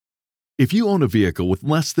If you own a vehicle with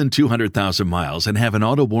less than 200,000 miles and have an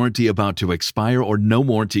auto warranty about to expire or no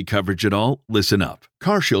warranty coverage at all, listen up.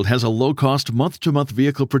 CarShield has a low-cost month-to-month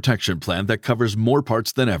vehicle protection plan that covers more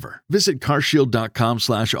parts than ever. Visit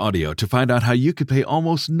carshield.com/audio to find out how you could pay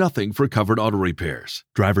almost nothing for covered auto repairs.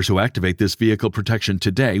 Drivers who activate this vehicle protection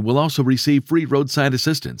today will also receive free roadside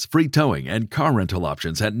assistance, free towing, and car rental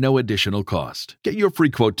options at no additional cost. Get your free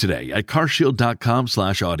quote today at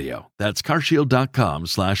carshield.com/audio. That's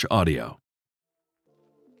carshield.com/audio.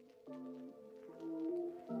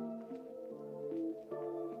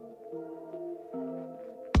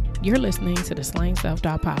 You're listening to the Slaying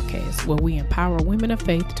Self-Doubt podcast, where we empower women of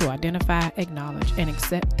faith to identify, acknowledge, and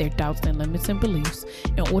accept their doubts and limits and beliefs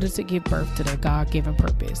in order to give birth to their God-given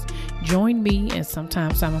purpose. Join me and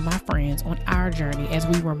sometimes some of my friends on our journey as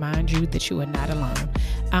we remind you that you are not alone.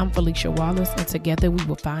 I'm Felicia Wallace, and together we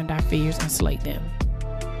will find our fears and slay them.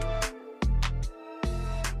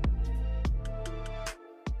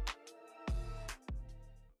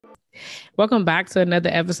 Welcome back to another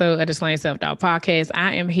episode of the Slaying Self-Doubt podcast.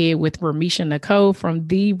 I am here with Ramesha Nicole from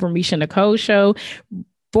the Ramesha Nicole Show,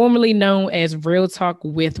 formerly known as Real Talk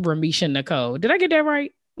with Ramesha Nicole. Did I get that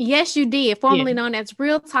right? Yes, you did. Formerly known as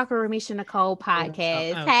Real Talk with Ramesha Nicole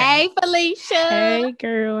podcast. Okay. Hey, Felicia. Hey,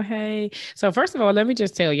 girl. Hey. So first of all, let me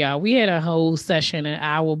just tell y'all, we had a whole session an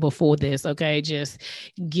hour before this. Okay. Just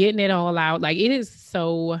getting it all out. Like, it is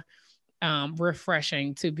so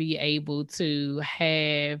refreshing to be able to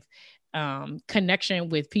have connection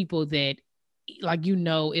with people that, like,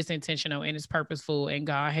 it's intentional and it's purposeful, and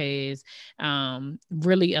God has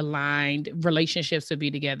really aligned relationships to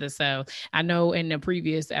be together. So I know in the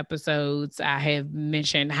previous episodes I have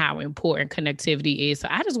mentioned how important connectivity is. So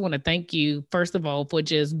I just want to thank you, first of all, for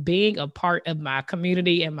just being a part of my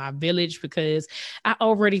community and my village, because I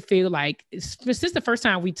already feel like since the first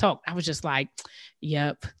time we talked, I was just like,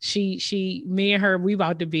 yep, me and her, we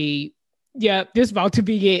about to be, yeah, this is about to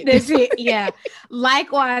be it. That's it. Yeah.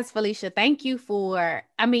 Likewise, Felicia, thank you for,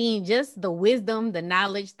 just the wisdom, the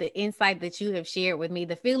knowledge, the insight that you have shared with me.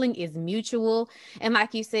 The feeling is mutual. And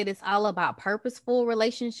like you said, it's all about purposeful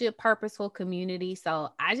relationship, purposeful community.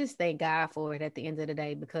 So I just thank God for it at the end of the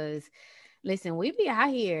day, because listen, we be out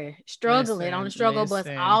here struggling on the struggle bus,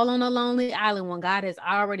 all on a lonely island, when God has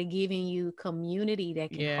already given you community that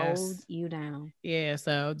can hold you down. Yeah.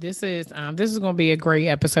 So this is going to be a great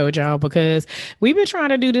episode, y'all, because we've been trying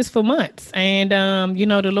to do this for months. And,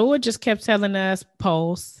 the Lord just kept telling us,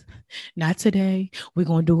 pause. Not today. We're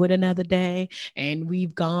going to do it another day. And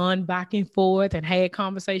we've gone back and forth and had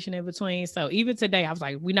conversation in between. So even today, I was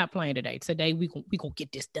like, we're not playing today. Today, we going to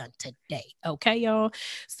get this done today. Okay, y'all?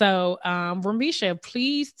 So, Ramesha,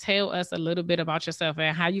 please tell us a little bit about yourself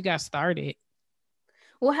and how you got started.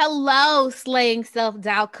 Well, hello, Slaying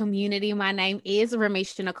Self-Doubt community. My name is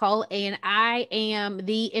Ramesha Nicole, and I am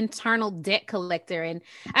the internal debt collector. And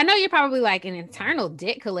I know you're probably like, an internal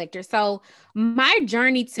debt collector. So my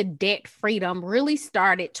journey to debt freedom really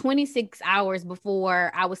started 26 hours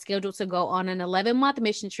before I was scheduled to go on an 11-month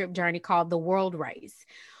mission trip journey called the World Race.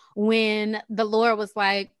 When the Lord was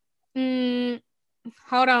like, hold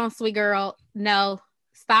on, sweet girl. No,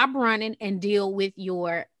 stop running and deal with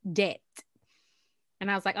your debt. And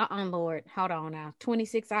I was like, Lord, hold on now.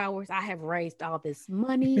 26 hours. I have raised all this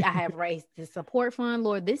money. I have raised the support fund.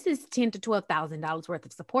 Lord, this is $10,000 to $12,000 worth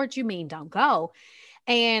of support. You mean don't go?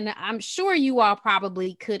 And I'm sure you all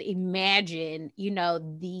probably could imagine,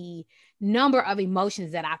 the number of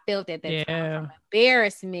emotions that I felt at that time, from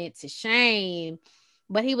embarrassment to shame.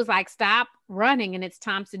 But he was like, stop running, and it's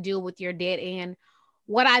time to deal with your debt. And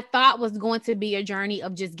what I thought was going to be a journey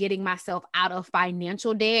of just getting myself out of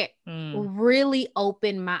financial debt really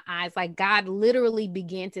opened my eyes. Like, God literally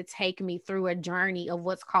began to take me through a journey of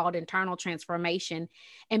what's called internal transformation,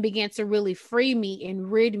 and began to really free me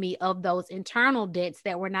and rid me of those internal debts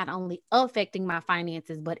that were not only affecting my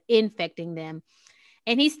finances, but infecting them.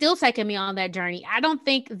 And he's still taking me on that journey. I don't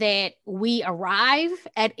think that we arrive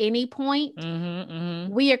at any point.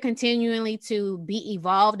 We are continually to be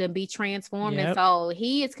evolved and be transformed. And so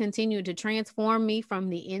he is continuing to transform me from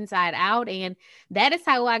the inside out. And that is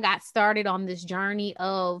how I got started on this journey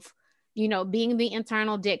of, being the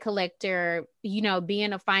internal debt collector,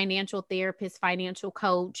 being a financial therapist, financial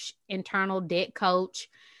coach, internal debt coach,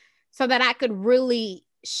 so that I could really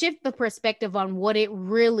shift the perspective on what it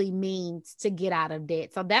really means to get out of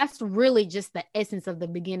debt. So that's really just the essence of the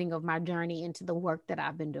beginning of my journey into the work that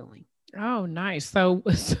I've been doing. Oh, nice. So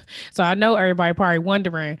I know everybody probably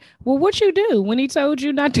wondering, well, what you do when he told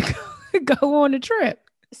you not to go on the trip?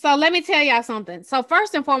 So let me tell y'all something. So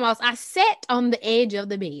first and foremost, I sat on the edge of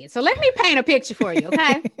the bed. So let me paint a picture for you,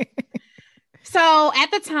 okay? So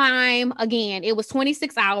at the time, again, it was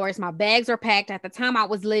 26 hours. My bags were packed. At the time I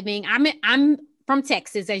was living, I'm from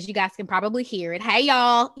Texas, as you guys can probably hear it. Hey,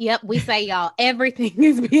 y'all. Yep, we say y'all. Everything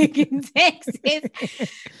is big in Texas.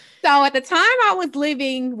 So at the time I was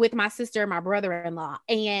living with my sister and my brother-in-law,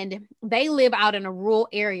 and they live out in a rural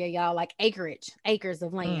area, y'all, like acres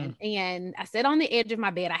of land. And I sat on the edge of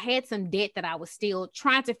my bed. I had some debt that I was still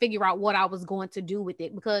trying to figure out what I was going to do with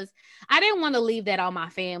it, because I didn't want to leave that on my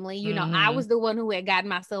family. You know, I was the one who had gotten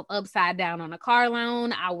myself upside down on a car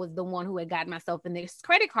loan. I was the one who had gotten myself in this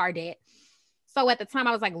credit card debt. So at the time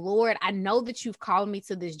I was like, Lord, I know that you've called me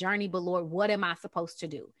to this journey, but Lord, what am I supposed to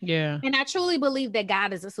do? Yeah. And I truly believe that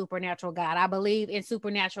God is a supernatural God. I believe in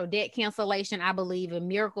supernatural debt cancellation. I believe in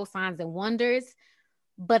miracle signs and wonders.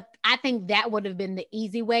 But I think that would have been the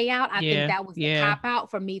easy way out. I think that was the cop out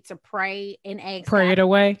for me to pray and ask pray God it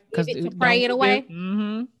away. To pray it away.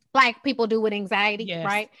 Mm-hmm. Like people do with anxiety,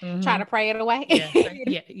 right? Try to pray it away.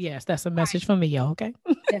 Yes, that's a message for me, y'all. Okay.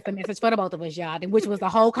 That's a message for the both of us, y'all, which was the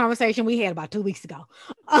whole conversation we had about 2 weeks ago.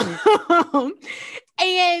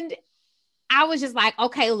 And I was just like,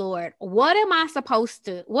 okay, Lord, what am I supposed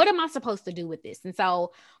to do with this? And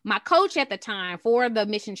so my coach at the time for the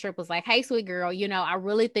mission trip was like, hey, sweet girl, you know, I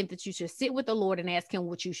really think that you should sit with the Lord and ask him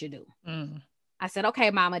what you should do. I said, okay,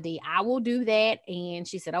 Mama D, I will do that. And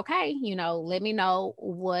she said, okay, you know, let me know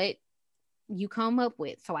what you come up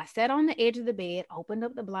with. So I sat on the edge of the bed, opened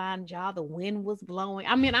up the blind, y'all. The wind was blowing.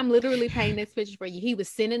 I mean, I'm literally painting this picture for you. He was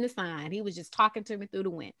sending the sign. He was just talking to me through the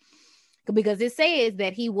wind, because it says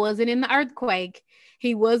that he wasn't in the earthquake.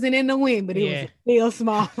 He wasn't in the wind, but it was a still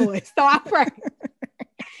small voice. So I prayed.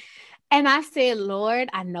 And I said, Lord,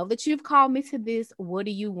 I know that you've called me to this. What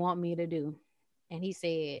do you want me to do? And he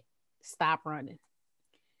said, stop running.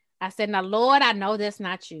 I said, now, Lord, I know that's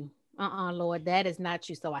not you. Lord, that is not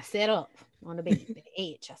you. So I sat up on the bed, the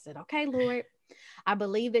edge. I said, okay, Lord, I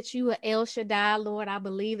believe that you are El Shaddai, Lord. I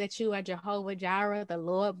believe that you are Jehovah Jireh, the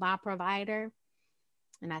Lord, my provider.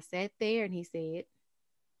 And I sat there and he said,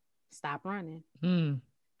 stop running.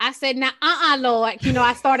 I said, now, Lord, you know,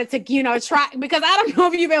 I started to, you know, try, because I don't know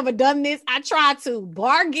if you've ever done this. I tried to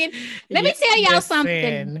bargain. Let me tell y'all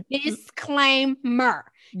something. Disclaimer.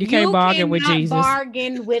 You can't bargain with Jesus.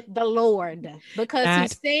 Bargain with the Lord,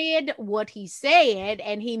 because he said what he said,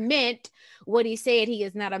 and he meant what he said. He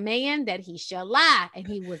is not a man that he shall lie, and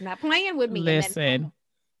he was not playing with me. Listen.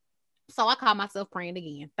 So I caught myself praying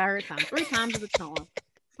again, third time, 3 times is a charm.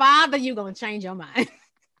 Father, you're going to change your mind.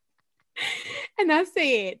 And I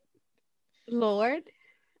said, Lord,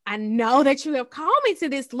 I know that you have called me to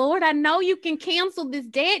this, Lord. I know you can cancel this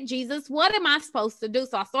debt, Jesus. What am I supposed to do?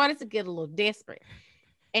 So I started to get a little desperate.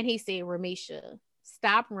 And he said, Ramesha,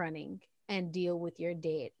 stop running and deal with your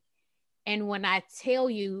debt. And when I tell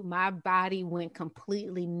you, my body went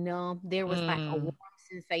completely numb. There was like a warm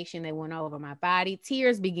sensation that went over my body.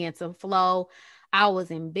 Tears began to flow. I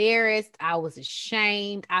was embarrassed. I was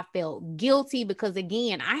ashamed. I felt guilty because,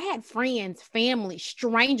 again, I had friends, family,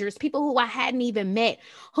 strangers, people who I hadn't even met,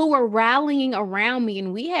 who were rallying around me.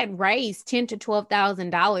 And we had raised $10,000 to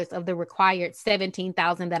 $12,000 of the required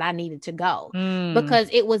 $17,000 that I needed to go, because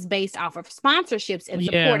it was based off of sponsorships and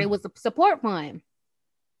support. It was a support fund.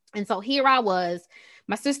 And so here I was.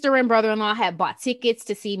 My sister and brother-in-law had bought tickets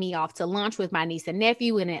to see me off to lunch with my niece and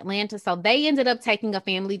nephew in Atlanta. So they ended up taking a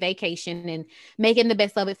family vacation and making the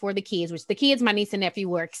best of it for the kids, which the kids, my niece and nephew,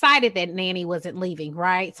 were excited that Nanny wasn't leaving.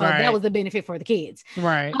 Right. So that was the benefit for the kids.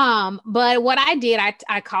 Right. But what I did,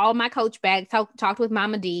 I called my coach back, talked with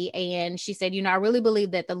Mama D, and she said, you know, I really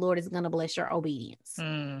believe that the Lord is going to bless your obedience.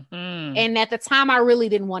 And at the time, I really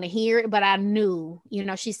didn't want to hear it, but I knew, you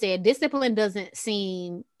know, she said, discipline doesn't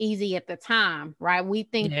seem easy at the time, right? We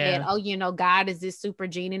think that, oh, you know, God is this super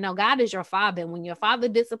genie. No, God is your father. And when your father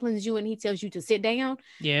disciplines you and he tells you to sit down,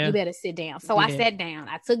 you better sit down. So I sat down.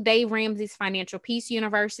 I took Dave Ramsey's Financial Peace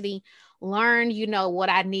University, learned, you know, what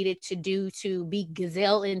I needed to do to be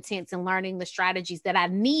gazelle intense and learning the strategies that I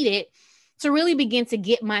needed to really begin to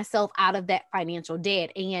get myself out of that financial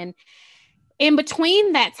debt. And in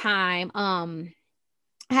between that time,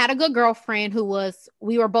 I had a good girlfriend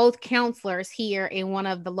we were both counselors here in one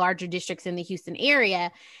of the larger districts in the Houston area.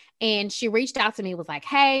 And she reached out to me, was like,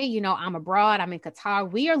 hey, you know, I'm abroad. I'm in Qatar.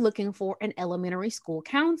 We are looking for an elementary school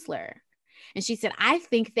counselor. And she said, I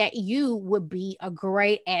think that you would be a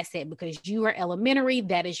great asset because you are elementary.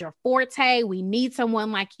 That is your forte. We need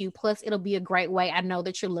someone like you. Plus, it'll be a great way. I know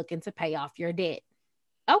that you're looking to pay off your debt.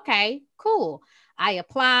 Okay, cool. I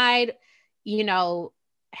applied, you know,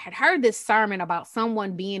 had heard this sermon about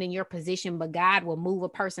someone being in your position, but God will move a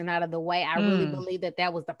person out of the way. I really believe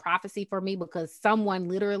that was the prophecy for me, because someone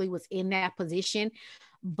literally was in that position.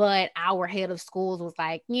 But our head of schools was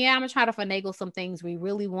like, yeah, I'm gonna try to finagle some things. We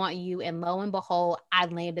really want you. And lo and behold, I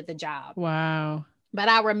landed the job. Wow. But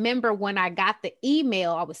I remember when I got the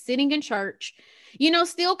email, I was sitting in church,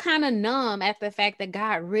 still kind of numb at the fact that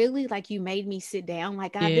God, really, like, you made me sit down.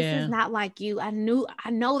 Like, God, this is not like you. I know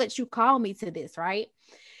that you called me to this, right?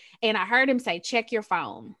 And I heard him say, check your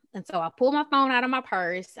phone. And so I pulled my phone out of my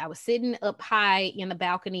purse. I was sitting up high in the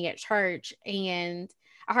balcony at church, and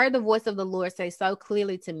I heard the voice of the Lord say so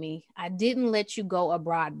clearly to me, I didn't let you go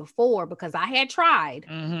abroad before because I had tried.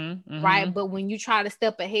 Right. But when you try to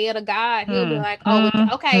step ahead of God, he'll be like, oh,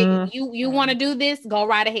 okay, you want to do this? Go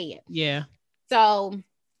right ahead. Yeah. So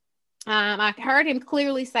I heard him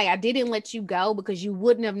clearly say, I didn't let you go because you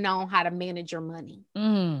wouldn't have known how to manage your money.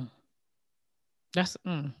 I'm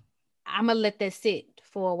going to let that sit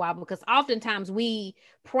for a while, because oftentimes we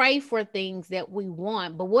pray for things that we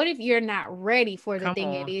want, but what if you're not ready for the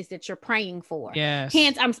thing it is that you're praying for? Yes.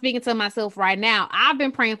 Hence, I'm speaking to myself right now. I've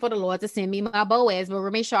been praying for the Lord to send me my Boaz, but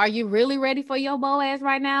Ramesha, are you really ready for your Boaz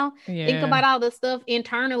right now? Yeah. Think about all the stuff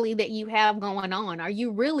internally that you have going on. Are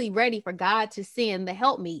you really ready for God to send the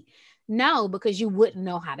helpmeet? No, because you wouldn't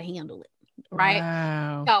know how to handle it. Right.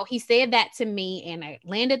 Wow. So he said that to me, and I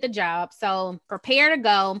landed the job. So prepare to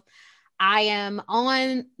go. I am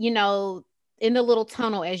on, in the little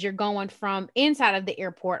tunnel as you're going from inside of the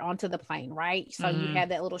airport onto the plane, right? So you have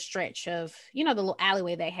that little stretch of, the little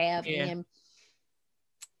alleyway they have. Yeah. And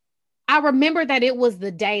I remember that it was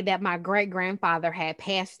the day that my great-grandfather had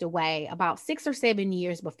passed away about 6 or 7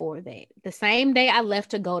 years before that. The same day I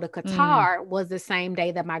left to go to Qatar was the same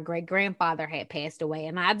day that my great-grandfather had passed away.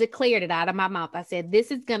 And I declared it out of my mouth. I said,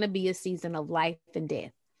 this is going to be a season of life and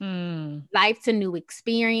death. Life to new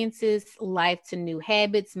experiences, life to new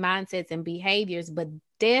habits, mindsets, and behaviors, but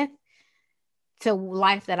death to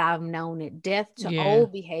life that I've known it, death to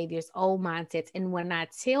old behaviors, old mindsets. And when I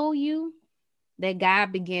tell you that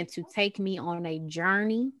God began to take me on a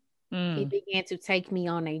journey, he began to take me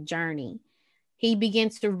on a journey. He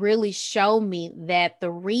begins to really show me that the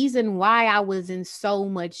reason why I was in so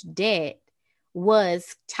much debt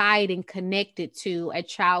was tied and connected to a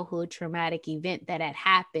childhood traumatic event that had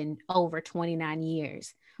happened over 29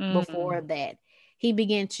 years before that. He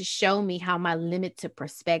began to show me how my limited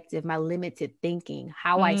perspective, my limited thinking,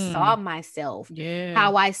 how I saw myself,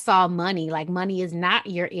 how I saw money. Like, money is not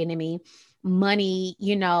your enemy. Money,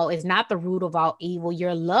 is not the root of all evil.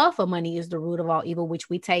 Your love for money is the root of all evil, which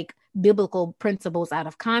we take biblical principles out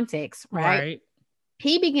of context, right?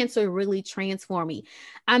 He began to really transform me.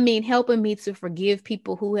 I mean, helping me to forgive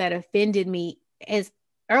people who had offended me as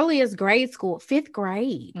early as grade school, 5th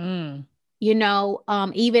grade.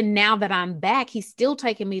 Even now that I'm back, he's still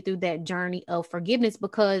taking me through that journey of forgiveness,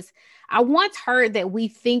 because I once heard that we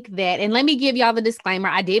think that, and let me give y'all the disclaimer,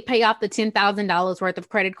 I did pay off the $10,000 worth of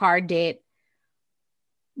credit card debt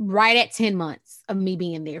right at 10 months of me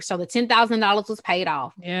being there. So the $10,000 was paid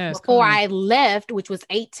off. Before I left, which was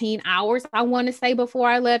 18 hours, I want to say before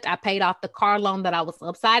I left, I paid off the car loan that I was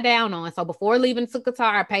upside down on. So before leaving to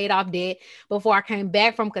Qatar, I paid off debt. Before I came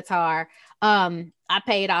back from Qatar, I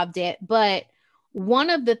paid off debt. But one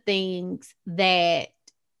of the things that,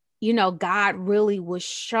 God really was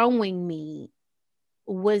showing me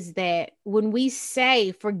was that when we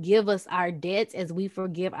say forgive us our debts as we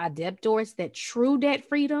forgive our debtors, that true debt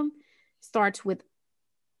freedom starts with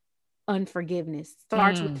unforgiveness,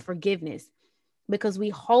 starts with forgiveness, because we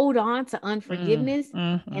hold on to unforgiveness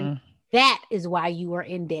and that is why you are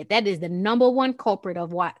in debt. That is the number one culprit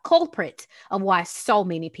of why so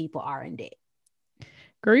many people are in debt.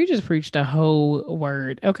 Girl, you just preached a whole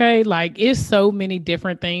word. Okay. Like, it's so many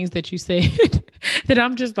different things that you said that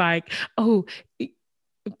I'm just like, oh,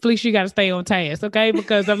 Felicia, you got to stay on task. Okay.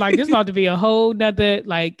 Because I'm like, this is about to be a whole nother,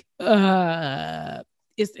 like,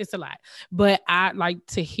 it's a lot, but I like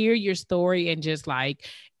to hear your story and just like,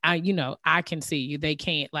 I can see you. They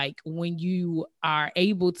can't, like, when you are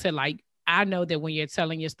able to, like, I know that when you're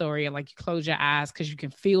telling your story and like you close your eyes because you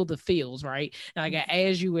can feel the feels, right? And like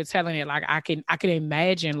as you were telling it, like I can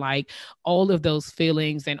imagine like all of those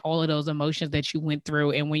feelings and all of those emotions that you went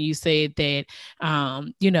through. And when you said that,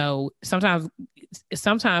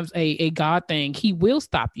 sometimes a God thing, he will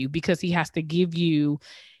stop you because he has to give you,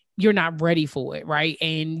 you're not ready for it, right?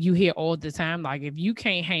 And you hear all the time, like, if you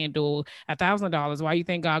can't handle $1,000, why you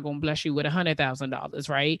think God gonna bless you with $100,000,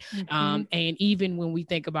 right? And even when we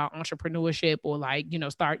think about entrepreneurship or like,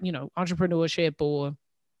 entrepreneurship, or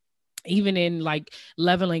even in like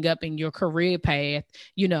leveling up in your career path,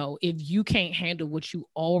 if you can't handle what you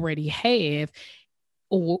already have,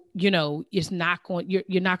 or it's not going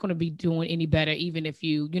you're not going to be doing any better even if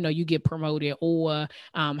you get promoted, or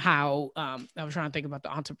how I was trying to think about the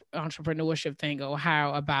entrepreneurship thing, or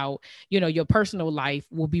how about your personal life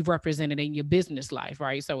will be represented in your business life,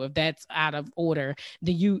 right? So if that's out of order,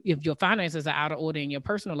 then if your finances are out of order in your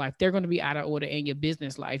personal life, they're going to be out of order in your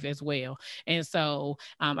business life as well. And so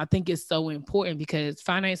I think it's so important, because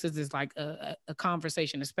finances is like a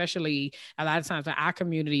conversation, especially a lot of times in our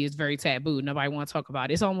community is very taboo. Nobody want to talk about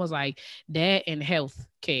it. It's almost like that and health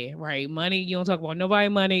care, right? Money, you don't talk about nobody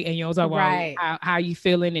money, and you don't talk Right. about how you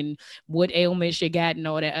feeling and what ailments you got and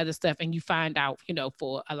all that other stuff. And you find out,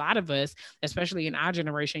 for a lot of us, especially in our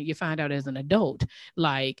generation, you find out as an adult,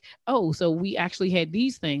 like, oh, so we actually had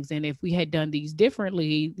these things, and if we had done these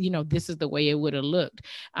differently, this is the way it would have looked.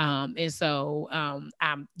 And so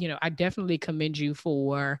I definitely commend you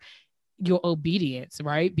for your obedience,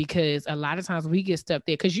 right? Because a lot of times we get stuck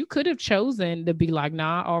there, because you could have chosen to be like,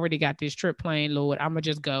 nah, I already got this trip planned, Lord, I'm gonna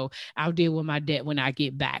just go, I'll deal with my debt when I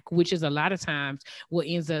get back, which is a lot of times what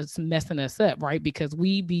ends up messing us up, right? Because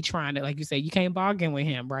we be trying to, like you say, you can't bargain with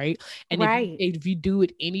him, right? And Right. if you do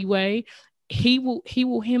it anyway, he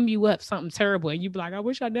will hem you up something terrible, and you be like, I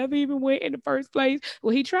wish I never even went in the first place.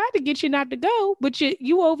 Well, he tried to get you not to go, but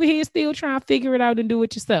you over here still trying to figure it out and do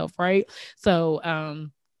it yourself, right? So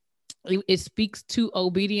it speaks to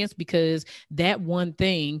obedience, because that one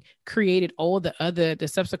thing created all the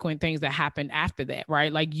subsequent things that happened after that,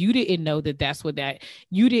 right? Like you didn't know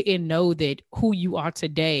you didn't know that who you are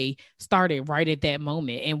today started right at that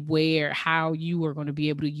moment, and how you were going to be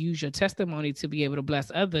able to use your testimony to be able to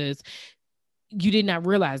bless others. You did not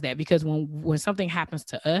realize that, because when something happens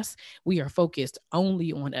to us, we are focused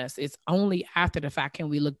only on us. It's only after the fact can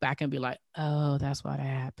we look back and be like, oh, that's why that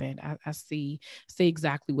happened. I see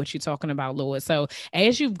exactly what you're talking about, Lord. So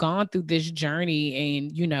as you've gone through this journey,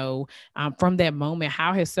 and from that moment,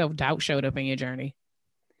 how has self-doubt showed up in your journey?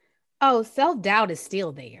 Oh, self-doubt is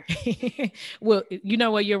still there. Well, you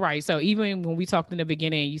know what, you're right. So even when we talked in the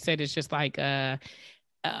beginning, you said it's just like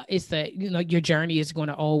it's your journey is going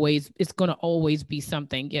to always be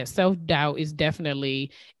something. Yes, self-doubt is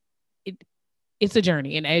definitely it's a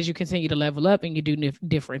journey, and as you continue to level up and you do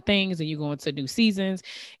different things and you go into new seasons,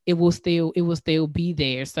 it will still be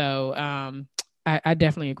there. So I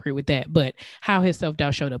definitely agree with that. But how has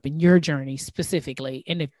self-doubt showed up in your journey specifically,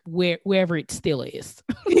 and wherever it still is?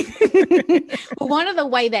 Well, one of the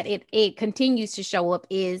way that it continues to show up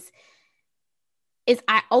is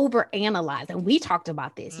I overanalyze. And we talked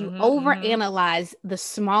about this. You overanalyze the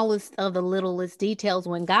smallest of the littlest details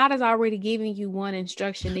when God has already given you one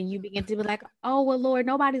instruction, and you begin to be like, oh, well, Lord,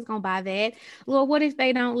 nobody's going to buy that. Lord, what if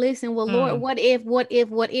they don't listen? Well, Lord, what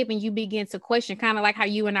if? And you begin to question, kind of like how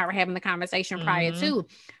you and I were having the conversation prior to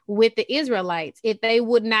with the Israelites. If they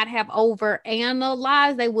would not have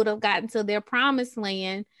overanalyzed, they would have gotten to their promised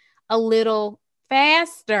land a little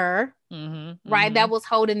faster. Right. That was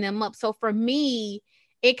holding them up. So for me,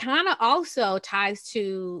 it kind of also ties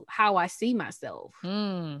to how I see myself.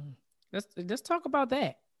 Let's talk about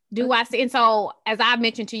that. I see? And so, as I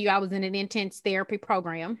mentioned to you, I was in an intense therapy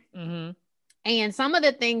program. And some of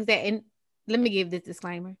the things and let me give this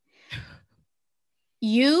disclaimer.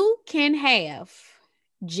 You can have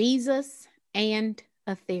Jesus and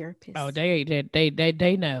a therapist. Oh, they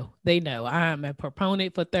know. They know. I'm a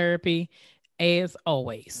proponent for therapy, as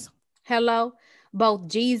always. Hello, both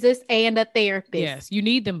Jesus and a therapist. Yes, you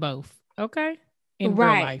need them both. Okay. In real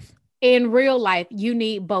life. In real life, you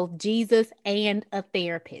need both Jesus and a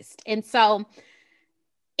therapist. And so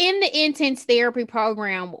in the intense therapy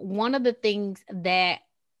program, one of the things that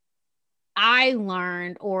I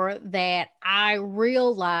learned, or that I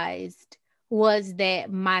realized, was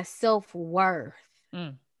that my self-worth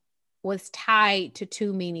was tied to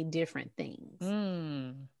too many different things.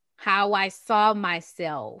 How I saw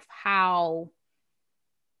myself, how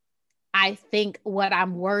I think what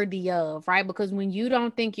I'm worthy of, right? Because when you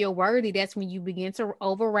don't think you're worthy, that's when you begin to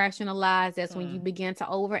over-rationalize. That's when you begin to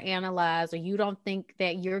over-analyze, or you don't think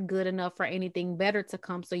that you're good enough for anything better to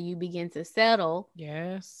come. So you begin to settle.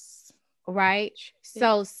 Yes. Right?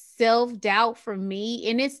 So self-doubt for me,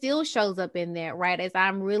 and it still shows up in that, right? As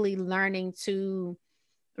I'm really learning to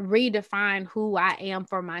redefine who I am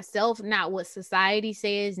for myself, not what society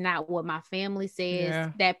says, not what my family says,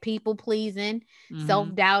 that people pleasing.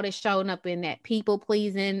 Self-doubt is showing up in that people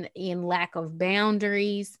pleasing, in lack of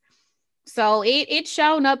boundaries. So it's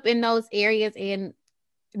shown up in those areas, and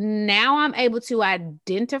now I'm able to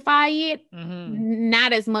identify it,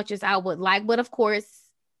 not as much as I would like, but of course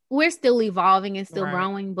we're still evolving and still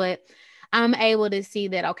growing, but I'm able to see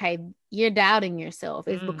that, okay, you're doubting yourself.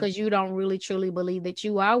 It's because you don't really truly believe that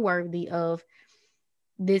you are worthy of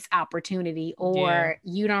this opportunity, or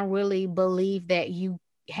you don't really believe that you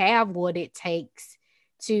have what it takes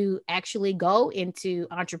to actually go into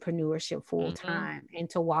entrepreneurship full time and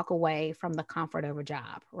to walk away from the comfort of a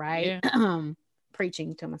job, right?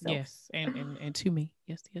 Preaching to myself. Yes, and to me.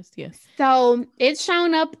 Yes. So it's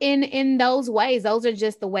shown up in those ways. Those are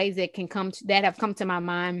just the ways that have come to my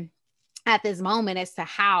mind at this moment as to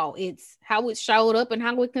how it showed up and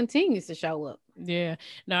how it continues to show up. Yeah.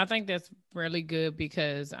 No, I think that's really good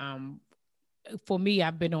because for me,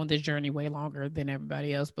 I've been on this journey way longer than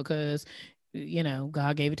everybody else because,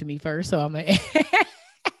 God gave it to me first. So I'm like,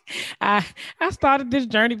 I started this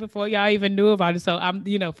journey before y'all even knew about it. So I'm,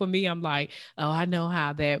 for me, I'm like, oh, I know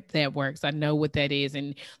how that works. I know what that is.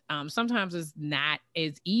 And sometimes it's not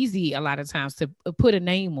as easy a lot of times to put a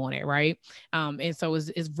name on it. Right. And so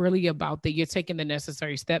it's really about that you're taking the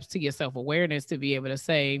necessary steps to your self-awareness to be able to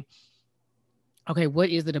say, okay, what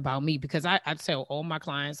is it about me? Because I tell all my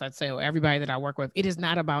clients, I tell everybody that I work with, it is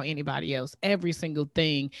not about anybody else. Every single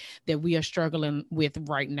thing that we are struggling with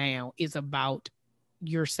right now is about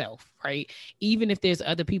yourself, right? Even if there's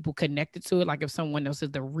other people connected to it, like if someone else is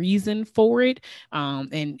the reason for it,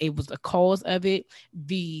 and it was the cause of it,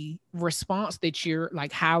 the response that you're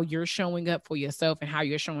like, how you're showing up for yourself and how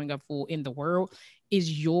you're showing up for in the world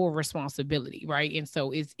is your responsibility, right? And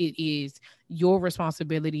so it is your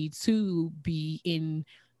responsibility to be in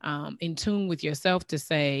tune with yourself to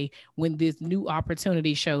say when this new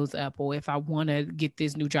opportunity shows up, or if I want to get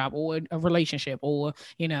this new job or a relationship, or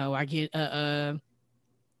I get an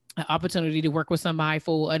opportunity to work with somebody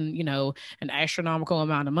for an astronomical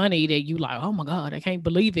amount of money that you like, oh my God, I can't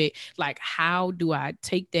believe it. Like, how do I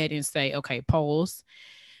take that and say, okay, pause.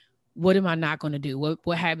 What am I not going to do?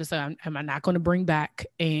 What habits am I not going to bring back?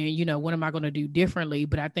 And, what am I going to do differently?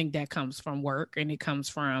 But I think that comes from work, and it comes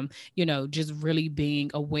from, just really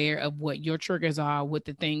being aware of what your triggers are, what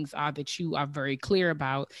the things are that you are very clear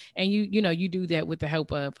about. And you do that with the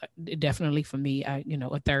help of, definitely for me, a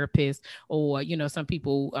therapist, or, some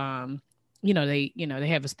people, they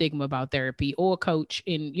have a stigma about therapy, or a coach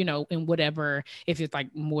in whatever, if it's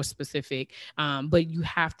like more specific. But you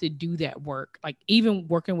have to do that work. Like even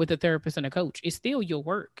working with a therapist and a coach, it's still your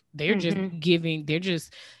work. They're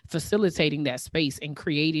just facilitating that space and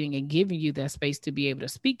creating and giving you that space to be able to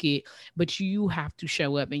speak it, but you have to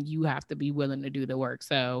show up and you have to be willing to do the work.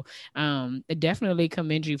 So I definitely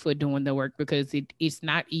commend you for doing the work, because it's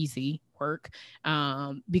not easy work,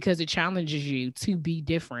 because it challenges you to be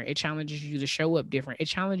different. It challenges you to show up different. It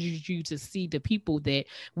challenges you to see the people that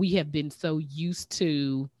we have been so used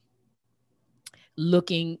to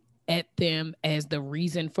looking at them as the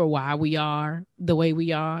reason for why we are the way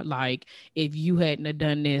we are. Like, if you hadn't have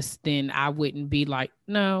done this, then I wouldn't be like,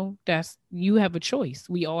 no, you have a choice.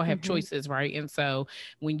 We all have choices, right? And so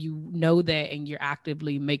when you know that and you're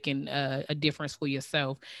actively making a difference for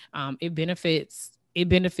yourself, it benefits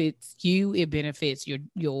you. It benefits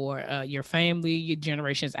your family, your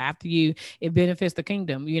generations after you. It benefits the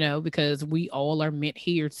kingdom, because we all are meant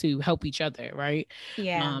here to help each other, right?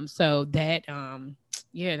 Yeah. So that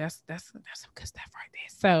that's some good stuff right there.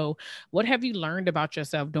 So what have you learned about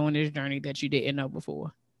yourself during this journey that you didn't know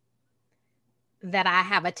before? That I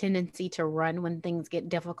have a tendency to run when things get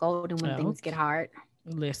difficult and when things get hard.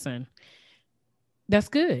 Listen, that's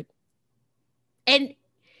good. And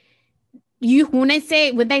when they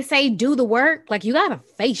say do the work, like, you gotta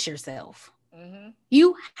face yourself.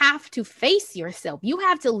 You have to face yourself. You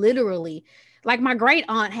have to literally, like, my great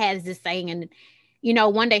aunt has this saying, and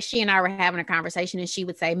one day she and I were having a conversation, and she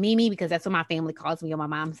would say, Mimi, because that's what my family calls me on my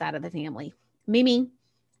mom's side of the family, Mimi,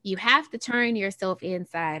 you have to turn yourself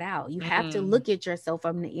inside out. You have to look at yourself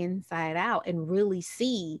from the inside out and really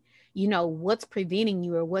see, what's preventing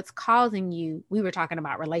you or what's causing you. We were talking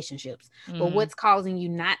about relationships, but what's causing you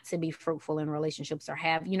not to be fruitful in relationships or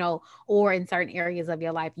have, or in certain areas of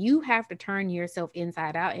your life. You have to turn yourself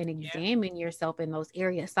inside out and examine yourself in those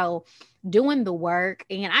areas. So doing the work,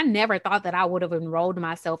 and I never thought that I would have enrolled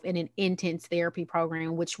myself in an intense therapy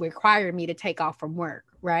program, which required me to take off from work.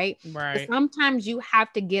 Right. But sometimes you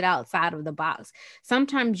have to get outside of the box.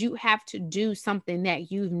 Sometimes you have to do something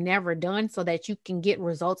that you've never done so that you can get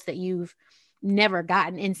results that you've never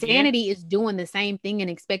gotten. Insanity is doing the same thing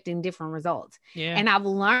and expecting different results. And I've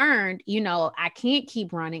learned, I can't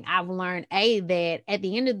keep running. I've learned that at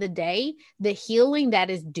the end of the day, the healing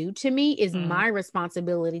that is due to me is my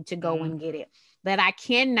responsibility to go and get it. That I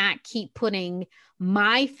cannot keep putting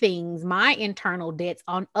my things, my internal debts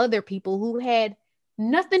on other people who had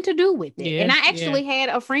nothing to do with it. And I actually had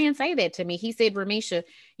a friend say that to me. He said, Ramesha,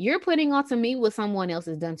 you're putting onto me what someone else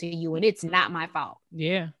has done to you, and it's not my fault.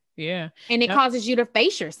 Yeah. And it Yep. causes you to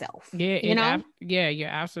face yourself, Yeah. you know? Yeah, you're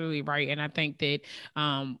absolutely right. And I think that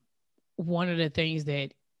one of the things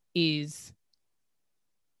that is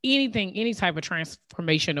any type of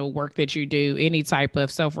transformational work that you do, any type of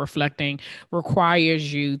self-reflecting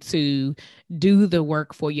requires you to do the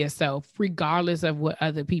work for yourself, regardless of what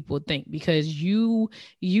other people think, because you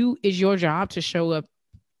is your job to show up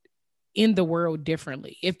in the world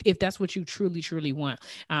differently, if that's what you truly want.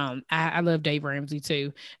 I love Dave Ramsey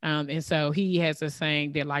too, and so he has a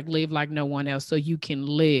saying that like, live like no one else so you can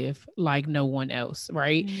live like no one else,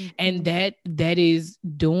 right? And that is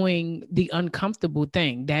doing the uncomfortable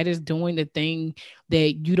thing, that is doing the thing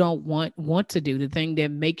that you don't want to do, the thing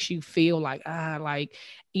that makes you feel like like,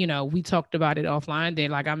 you know, we talked about it offline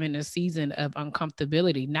that like I'm in a season of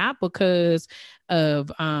uncomfortability, not because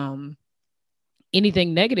of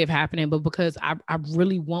anything negative happening, but because I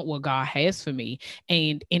really want what God has for me.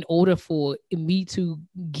 And in order for me to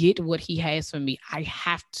get what he has for me, I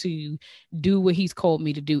have to do what he's called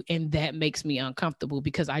me to do. And that makes me uncomfortable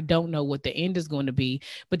because I don't know what the end is going to be.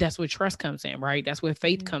 But that's where trust comes in, right? That's where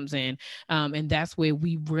faith comes in. And that's where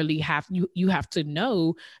we really you have to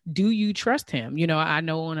know, do you trust him? You know, I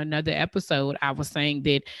know on another episode, I was saying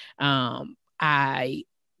that I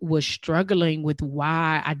was struggling with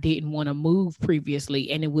why I didn't want to move previously.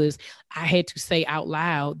 And it was, I had to say out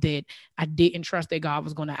loud that I didn't trust that God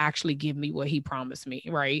was going to actually give me what he promised me.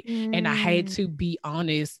 Right. And I had to be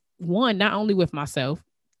honest, one, not only with myself.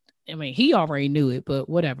 I mean, he already knew it, but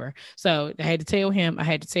whatever. So I had to tell him, I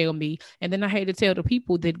had to tell me, and then I had to tell the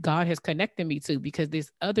people that God has connected me to, because there's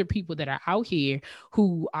other people that are out here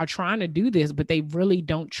who are trying to do this, but they really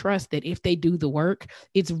don't trust that if they do the work,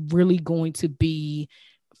 it's really going to be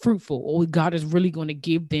fruitful, or God is really going to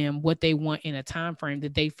give them what they want in a time frame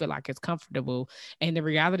that they feel like is comfortable. And the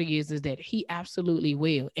reality is that he absolutely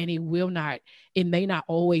will, and it will not, it may not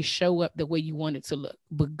always show up the way you want it to look,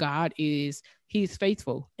 but God is, he's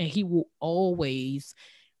faithful, and he will always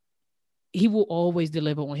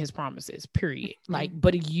deliver on his promises, period. Like,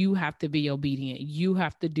 but you have to be obedient. You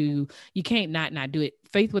have to do, you can't not do it.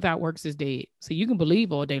 Faith without works is dead. So you can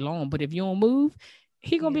believe all day long, but if you don't move,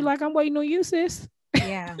 he gonna be like, I'm waiting on you, sis.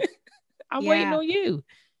 Yeah. I'm waiting on you.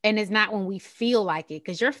 And it's not when we feel like it,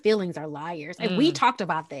 because your feelings are liars. And we talked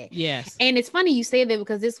about that. Yes. And it's funny you say that,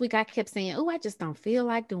 because this week I kept saying, oh, I just don't feel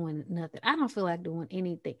like doing nothing. I don't feel like doing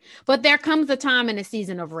anything. But there comes a time in a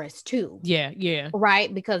season of rest too. Yeah. Yeah.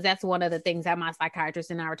 Right. Because that's one of the things that my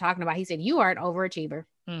psychiatrist and I were talking about. He said, you are an overachiever.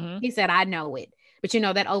 He said, I know it. But you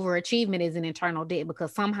know, that overachievement is an internal debt,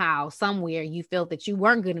 because somehow, somewhere you felt that you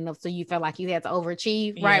weren't good enough. So you felt like you had to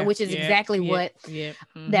overachieve, right? Which is exactly what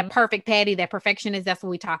that perfect Patty, that perfectionist, that's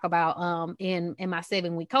what we talk about in my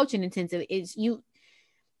 7-week coaching intensive, is you,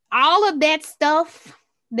 all of that stuff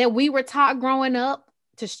that we were taught growing up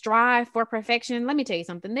to strive for perfection. Let me tell you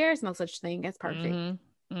something, there's no such thing as perfect.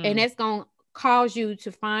 And that's going to cause you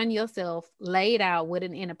to find yourself laid out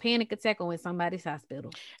in a panic attack or in somebody's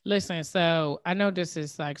hospital. Listen, so I know this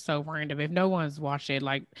is like so random. If no one's watched it,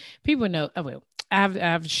 like, people know. Oh, well,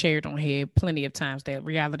 I've shared on here plenty of times that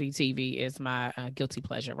reality TV is my guilty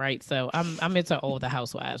pleasure, right? So I'm into all the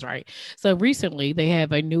housewives, right? So recently they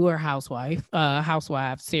have a newer housewife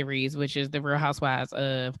series, which is the Real Housewives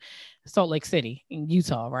of Salt Lake City in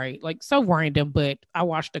Utah, right? Like, so random, but I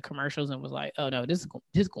watched the commercials and was like, oh no, this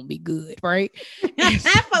is gonna be good, right?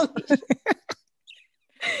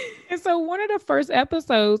 And so one of the first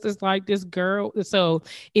episodes is like this girl. So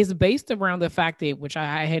it's based around the fact that, which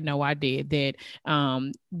I had no idea, that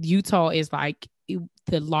Utah is like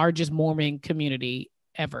the largest Mormon community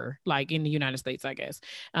ever, like in the United States, I guess.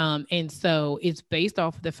 And so it's based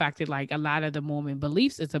off of the fact that like a lot of the Mormon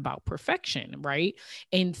beliefs is about perfection, right?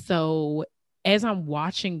 And so as I'm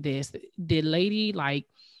watching this, the lady, like,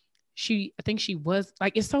 I think she was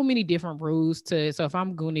like, it's so many different rules to, so if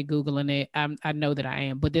I'm Googling it, I know that I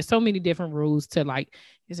am, but there's so many different rules to, like,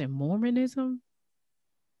 is it Mormonism?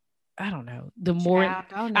 I don't know.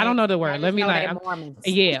 I don't know the word. Let me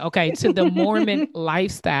yeah. Okay. To the Mormon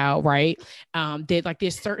lifestyle, right? That, like,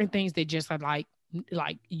 there's certain things that just are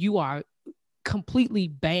like you are completely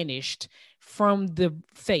banished from the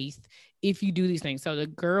faith if you do these things. So the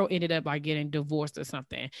girl ended up like getting divorced or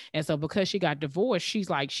something. And so because she got divorced,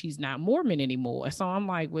 she's like, she's not Mormon anymore. So I'm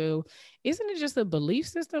like, well, isn't it just a belief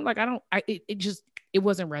system? Like, it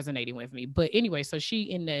wasn't resonating with me. But anyway, so she,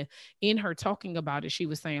 in her talking about it, she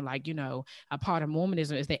was saying, like, you know, a part of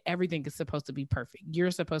Mormonism is that everything is supposed to be perfect.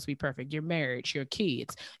 You're supposed to be perfect. Your marriage, your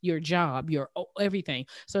kids, your job, your everything.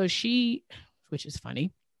 So which is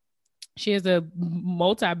funny, she has a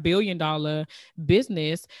multi-billion-dollar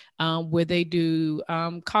business where they do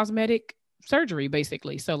cosmetic surgery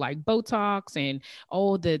basically. So like Botox and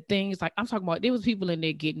all the things, like I'm talking about, there was people in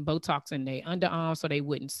there getting Botox in their underarms so they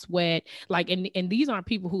wouldn't sweat. Like, and these aren't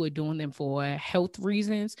people who are doing them for health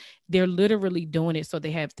reasons. They're literally doing it so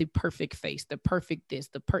they have the perfect face, the perfect this,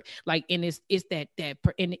 like, and it's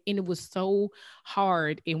and it was so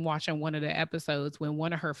hard in watching one of the episodes when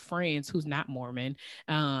one of her friends who's not Mormon,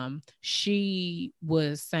 she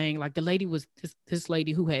was saying like the lady was this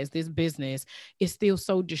lady who has this business is still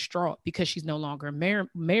so distraught because she's no longer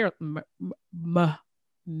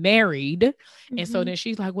married. And so then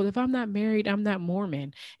she's like, well, if I'm not married, I'm not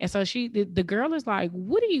Mormon. And so the girl is like,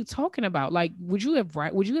 what are you talking about? Like, would you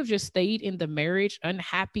have just stayed in the marriage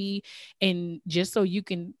unhappy and just so you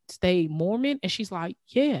can stay Mormon? And she's like,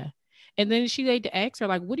 yeah. And then she had to ask her,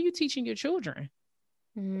 like, what are you teaching your children?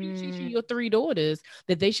 What are you teaching your 3 daughters,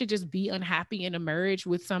 that they should just be unhappy in a marriage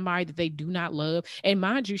with somebody that they do not love? And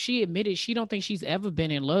mind you, she admitted she don't think she's ever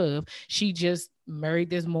been in love. She just married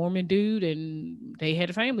this Mormon dude and they had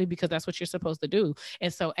a family because that's what you're supposed to do.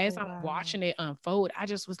 And so as I'm watching it unfold, I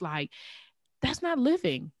just was like, that's not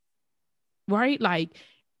living, right? Like,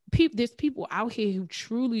 there's people out here who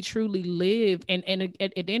truly live, and at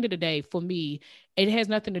the end of the day, for me, it has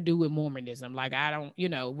nothing to do with Mormonism. Like, I don't,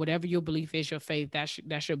 whatever your belief is, your faith,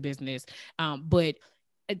 that's your business. But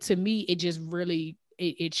to me, it just really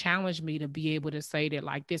it challenged me to be able to say that,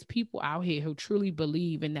 like, there's people out here who truly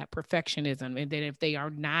believe in that perfectionism, and that if they are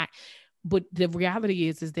not, but the reality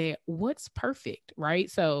is that what's perfect,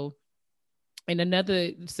 right? So in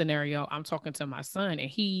another scenario, I'm talking to my son, and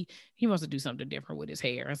he wants to do something different with his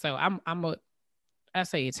hair. And so I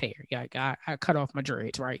say it's hair. Yeah, I cut off my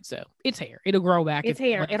dreads, right? So it's hair. It'll grow back. It's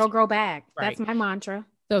hair. It'll grow back. Right. That's my mantra.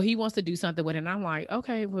 So he wants to do something with it. And I'm like,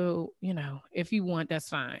 okay, well, if you want, that's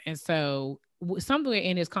fine. And so somewhere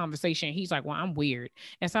in his conversation, he's like, well, I'm weird.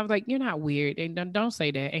 And so I was like, you're not weird. And don't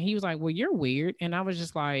say that. And he was like, well, you're weird. And I was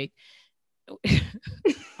just like, it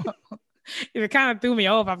kind of threw me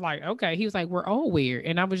off. I'm like, okay. He was like, we're all weird.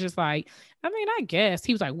 And I was just like, I mean, I guess.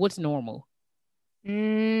 He was like, what's normal?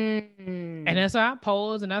 And then so I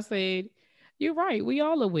paused and I said, you're right. We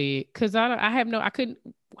all are weird. Cause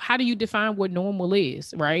how do you define what normal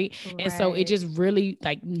is? Right. And so it just really,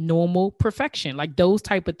 like, normal perfection, like those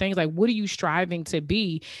type of things. Like, what are you striving to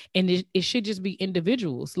be? And it should just be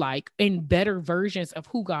individuals, like, in better versions of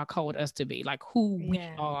who God called us to be, like who we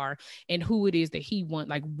are and who it is that he wants,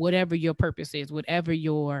 like whatever your purpose is, whatever who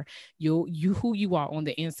you are on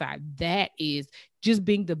the inside, that is just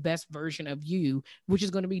being the best version of you, which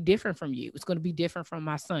is going to be different from you. It's going to be different from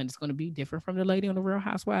my son. It's going to be different from the lady on the Real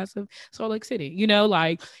Housewives of Salt Lake City.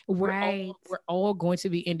 Like, we're all going to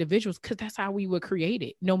be individuals, because that's how we were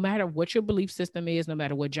created. No matter what your belief system is, no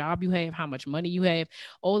matter what job you have, how much money you have,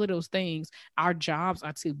 all of those things, our jobs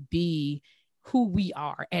are to be who we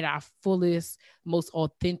are at our fullest, most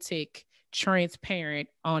authentic, transparent,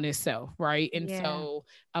 honest self, right? And so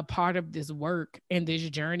a part of this work and this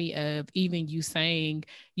journey of even you saying,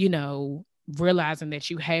 realizing that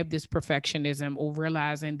you have this perfectionism, or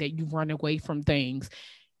realizing that you run away from things,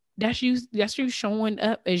 that's you showing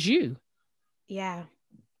up as you. Yeah.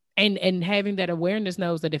 And having that awareness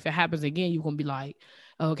knows that if it happens again, you're going to be like,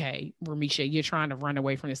 okay, Ramesha, you're trying to run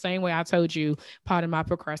away from the same way I told you. Part of my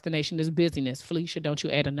procrastination is busyness. Felicia, don't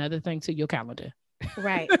you add another thing to your calendar.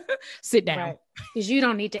 Right. Sit down. Because you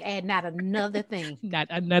don't need to add not another thing. Not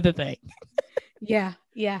another thing. Yeah.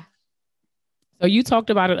 So you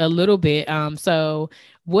talked about it a little bit. So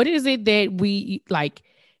what is it that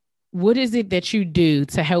what is it that you do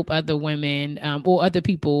to help other women or other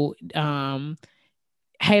people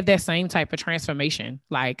have that same type of transformation?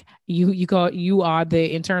 Like you are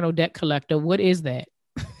the internal debt collector. What is that?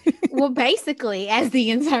 Well, basically, as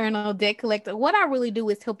the internal debt collector, what I really do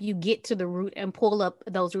is help you get to the root and pull up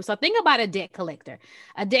those roots. So think about a debt collector.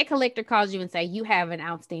 A debt collector calls you and say, you have an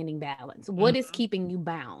outstanding balance. What is keeping you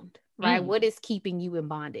bound? Right? What is keeping you in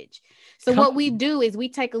bondage? So what we do is we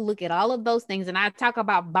take a look at all of those things. And I talk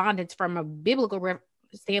about bondage from a biblical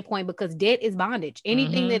standpoint, because debt is bondage.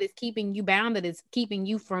 Anything that is keeping you bound, that is keeping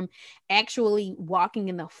you from actually walking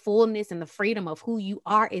in the fullness and the freedom of who you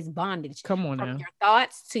are, is bondage. Come on now. From your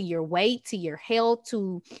thoughts to your weight, to your health,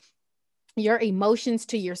 to your emotions,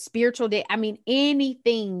 to your spiritual debt. I mean,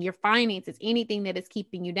 anything, your finances, anything that is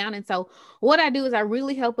keeping you down. And so what I do is I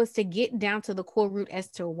really help us to get down to the core root as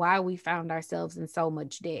to why we found ourselves in so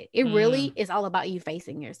much debt. It really is all about you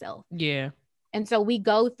facing yourself. Yeah. And so we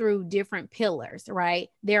go through different pillars, right?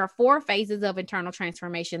 There are 4 phases of internal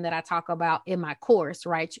transformation that I talk about in my course,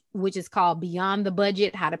 right? Which is called Beyond the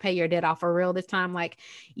Budget, How to Pay Your Debt Off for Real this time. Like,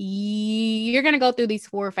 you're going to go through these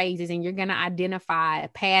 4 phases and you're going to identify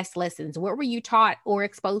past lessons. What were you taught or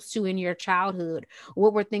exposed to in your childhood?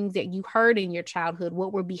 What were things that you heard in your childhood?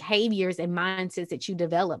 What were behaviors and mindsets that you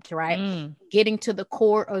developed, right? Getting to the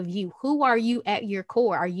core of you. Who are you at your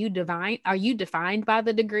core? Are you divine? Are you defined by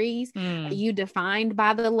the degrees? Are you defined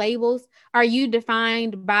by the labels? Are you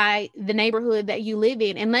defined by the neighborhood that you live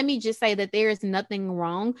in? And let me just say that there is nothing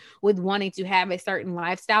wrong with wanting to have a certain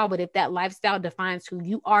lifestyle, but if that lifestyle defines who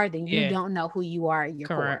you are, then you don't know who you are at your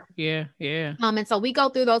core. Yeah. And so we go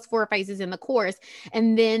through those 4 phases in the course.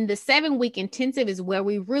 And then the 7-week intensive is where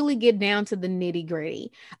we really get down to the nitty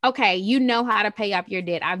gritty. Okay, you know how to pay off your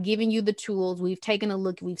debt. I've given you the tools. We've taken a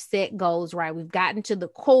look. We've set goals, right? We've gotten to the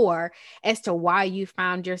core as to why you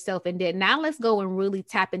found yourself in debt. Now let's go and really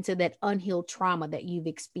tap into that unhealed trauma that you've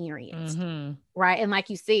experienced, right? And like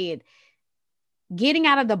you said, getting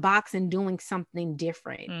out of the box and doing something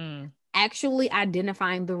different. Actually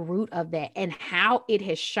identifying the root of that and how it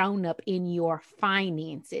has shown up in your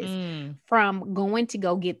finances. From going to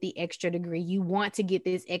go get the extra degree, you want to get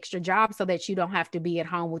this extra job so that you don't have to be at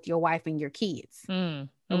home with your wife and your kids.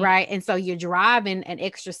 Right. And so you're driving an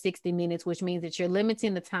extra 60 minutes, which means that you're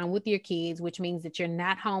limiting the time with your kids, which means that you're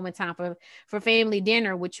not home in time for family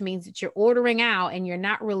dinner, which means that you're ordering out and you're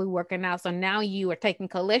not really working out. So now you are taking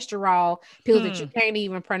cholesterol pills that you can't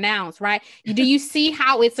even pronounce. Right. Do you see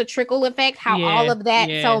how it's a trickle effect, how all of that?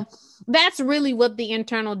 So that's really what the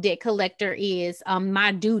internal debt collector is.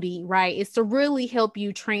 My duty, right, is to really help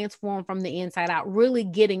you transform from the inside out, really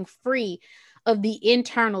getting free of the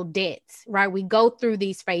internal debts, right? We go through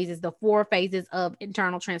these phases, the 4 phases of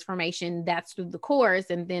internal transformation. That's through the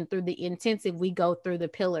course. And then through the intensive, we go through the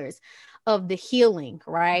pillars of the healing,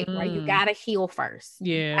 right? Right. You got to heal first.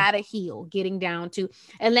 You got to heal, getting down to,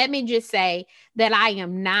 and let me just say that I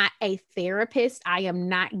am not a therapist. I am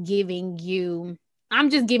not giving you, I'm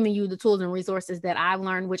just giving you the tools and resources that I've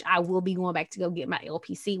learned, which I will be going back to go get my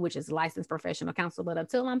LPC, which is licensed professional counselor. But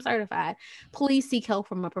until I'm certified, please seek help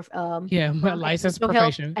from a licensed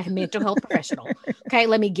professional, a mental health professional. Okay,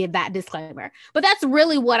 let me give that disclaimer. But that's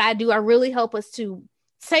really what I do. I really help us to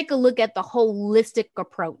take a look at the holistic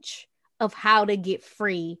approach of how to get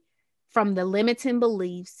free from the limiting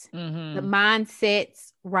beliefs, the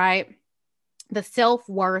mindsets, right? The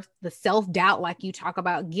self-worth, the self-doubt, like you talk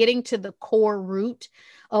about, getting to the core root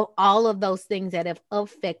of all of those things that have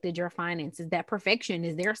affected your finances. That perfection,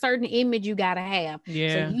 is there a certain image you got to have? So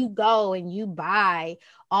you go and you buy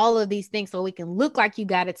all of these things so it can look like you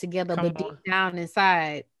got it together, but deep down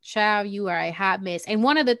inside, child, you are a hot mess. And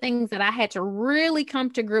one of the things that I had to really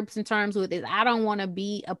come to grips in terms with is I don't want to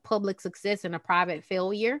be a public success and a private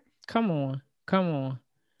failure. Come on.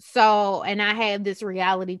 So, and I had this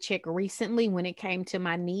reality check recently when it came to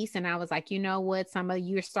my niece, and I was like, you know what? Some of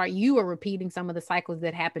you are repeating some of the cycles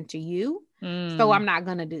that happened to you. So I'm not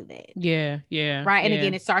going to do that. Yeah. Right. And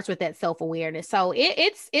again, it starts with that self-awareness. So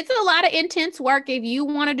it's a lot of intense work. If you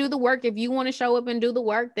want to do the work, if you want to show up and do the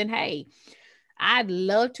work, then hey, I'd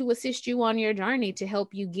love to assist you on your journey to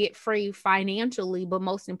help you get free financially, but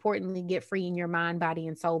most importantly, get free in your mind, body,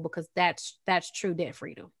 and soul, because that's true debt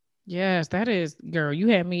freedom. Yes, that is, girl, you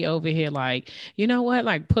had me over here like, you know what,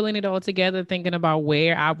 like pulling it all together, thinking about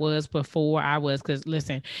where I was before I was, because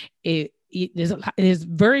listen, there's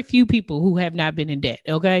very few people who have not been in debt.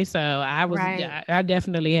 Okay. So I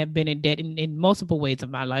definitely have been in debt in multiple ways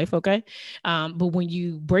of my life. Okay. But when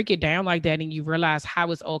you break it down like that and you realize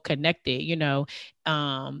how it's all connected,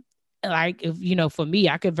 like if for me,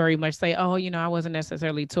 I could very much say, oh, I wasn't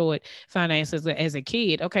necessarily taught finances as a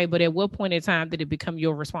kid. Okay. But at what point in time did it become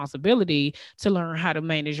your responsibility to learn how to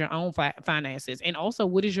manage your own finances? And also,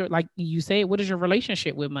 what is what is your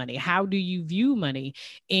relationship with money? How do you view money?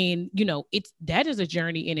 And, that is a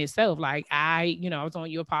journey in itself. Like I was on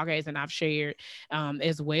your podcast and I've shared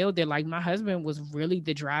as well that like my husband was really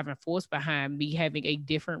the driving force behind me having a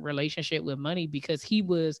different relationship with money, because he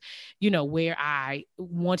was, where I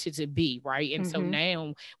wanted to be, right? And so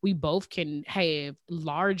now we both can have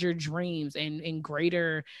larger dreams and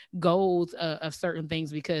greater goals of certain things,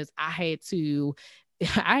 because I had to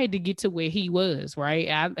get to where he was, right?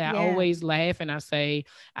 I always laugh and I say,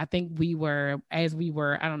 I think I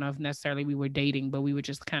don't know if necessarily we were dating, but we were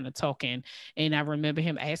just kind of talking. And I remember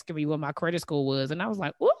him asking me what my credit score was. And I was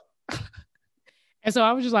like, what? And so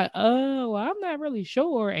I was just like, oh, well, I'm not really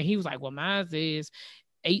sure. And he was like, well, mine is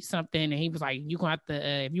ate something and he was like, you gonna have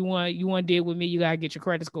to, if you want to deal with me, you gotta get your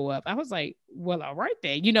credit score up. I was like, well, all right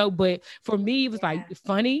then, but for me, it was like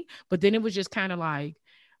funny, but then it was just kind of like,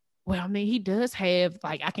 well, I mean, he does have,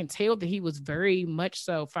 like, I can tell that he was very much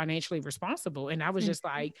so financially responsible. And I was just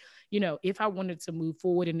like, if I wanted to move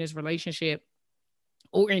forward in this relationship,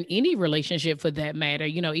 or in any relationship for that matter,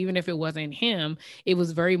 even if it wasn't him, it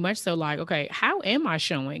was very much so like, okay, how am I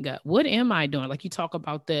showing up? What am I doing? Like you talk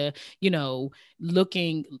about the,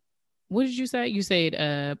 looking, what did you say? You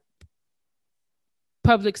said,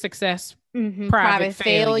 public success, private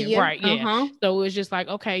failure. Right. Yeah. So it was just like,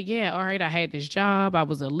 okay, yeah. All right. I had this job. I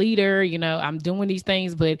was a leader, I'm doing these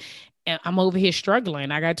things, but I'm over here struggling.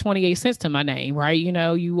 I got 28 cents to my name, right?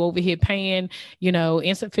 You over here paying,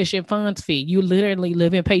 insufficient funds fee. You literally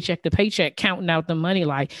living paycheck to paycheck, counting out the money.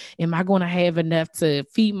 Like, am I going to have enough to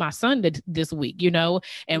feed my son this week,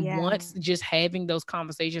 And once just having those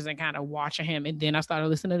conversations and kind of watching him, and then I started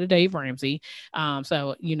listening to Dave Ramsey.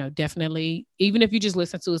 So, definitely, even if you just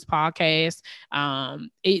listen to his podcast,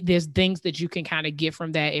 there's things that you can kind of get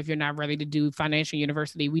from that if you're not ready to do Financial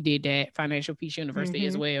University. We did that, Financial Peace University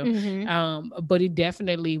as well. But it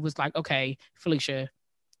definitely was like, okay, Felicia,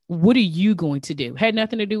 what are you going to do? Had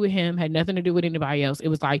nothing to do with him, had nothing to do with anybody else. It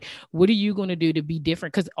was like, what are you going to do to be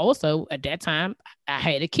different? Because also at that time, I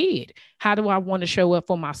had a kid. How do I want to show up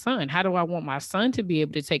for my son? How do I want my son to be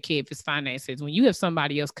able to take care of his finances? When you have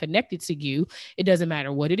somebody else connected to you, it doesn't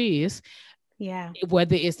matter what it is. Yeah.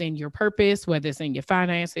 Whether it's in your purpose, whether it's in your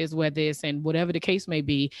finances, whether it's in whatever the case may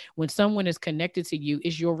be, when someone is connected to you,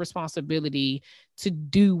 it's your responsibility to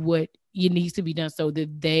do what needs to be done so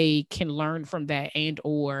that they can learn from that and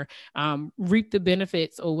or reap the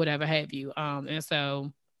benefits or whatever have you. And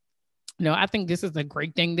so, I think this is a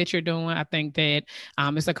great thing that you're doing. I think that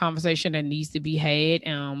it's a conversation that needs to be had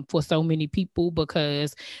for so many people,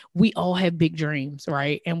 because we all have big dreams,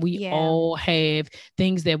 right? And we all have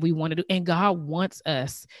things that we want to do. And God wants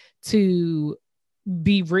us to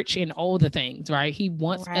be rich in all the things, right? He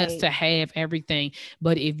wants us to have everything.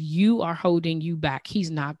 But if you are holding you back,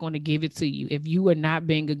 he's not going to give it to you. If you are not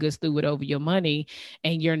being a good steward over your money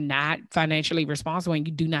and you're not financially responsible and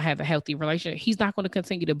you do not have a healthy relationship, he's not going to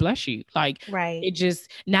continue to bless you. Like, it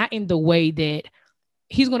just not in the way that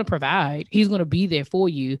he's going to provide. He's going to be there for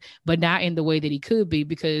you, but not in the way that he could be,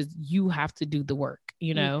 because you have to do the work,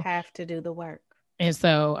 You have to do the work. And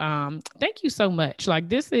so, thank you so much. Like,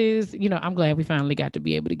 this is, I'm glad we finally got to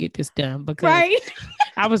be able to get this done, because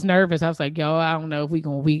I was nervous. I was like, yo, I don't know if we're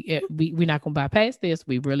not going to bypass this.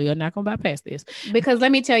 We really are not going to bypass this. Because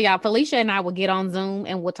let me tell y'all, Felicia and I will get on Zoom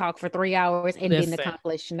and we'll talk for 3 hours and didn't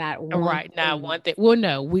accomplish not one thing. Not one thing. Well,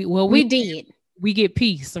 no, we did. We get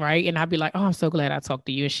peace, right? And I'd be like, oh, I'm so glad I talked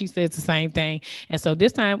to you. And she says the same thing. And so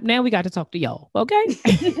this time, now we got to talk to y'all. Okay.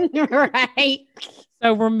 Right.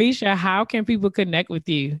 So Ramesha, how can people connect with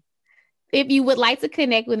you? If you would like to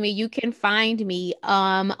connect with me, you can find me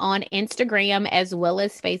on Instagram as well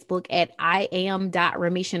as Facebook at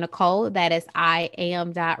IAM.Ramesha Nicole. That is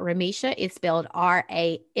IAM.Ramesha. It's spelled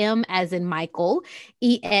RAM as in Michael,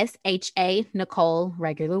 ESHA Nicole,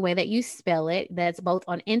 regular way that you spell it. That's both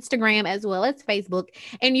on Instagram as well as Facebook.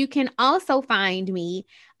 And you can also find me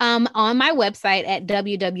on my website at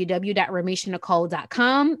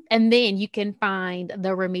www.rameshanicole.com. And then you can find the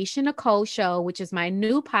Ramesha Nicole Show, which is my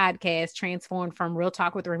new podcast, transformed from Real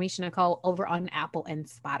Talk with Ramesha Nicole, over on Apple and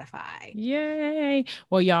Spotify. Yay.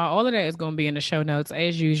 Well, y'all, all of that is going to be in the show notes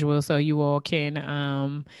as usual. So you all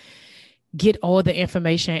can get all the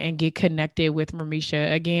information and get connected with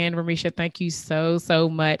Ramesha. Again, Ramesha, thank you so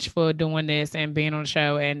much for doing this and being on the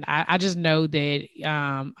show. And I just know that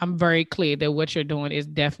I'm very clear that what you're doing is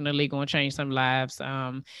definitely going to change some lives.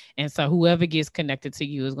 And so whoever gets connected to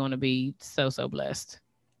you is going to be so blessed.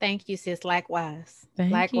 Thank you, sis. Likewise.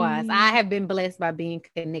 Likewise. I have been blessed by being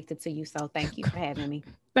connected to you. So thank you for having me.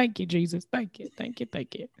 Thank you, Jesus. Thank you.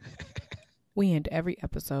 We end every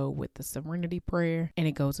episode with the serenity prayer, and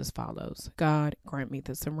it goes as follows. God, grant me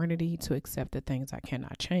the serenity to accept the things I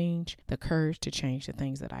cannot change, the courage to change the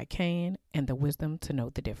things that I can, and the wisdom to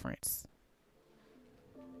know the difference.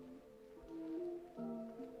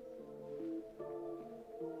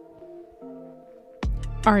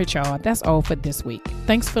 All right, y'all, that's all for this week.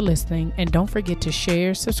 Thanks for listening, and don't forget to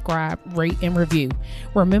share, subscribe, rate, and review.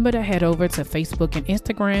 Remember to head over to Facebook and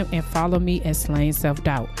Instagram and follow me at Slaying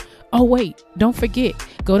Self-Doubt. Oh, wait, don't forget,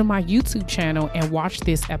 go to my YouTube channel and watch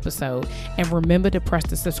this episode, and remember to press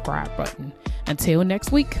the subscribe button. Until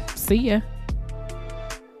next week, see ya.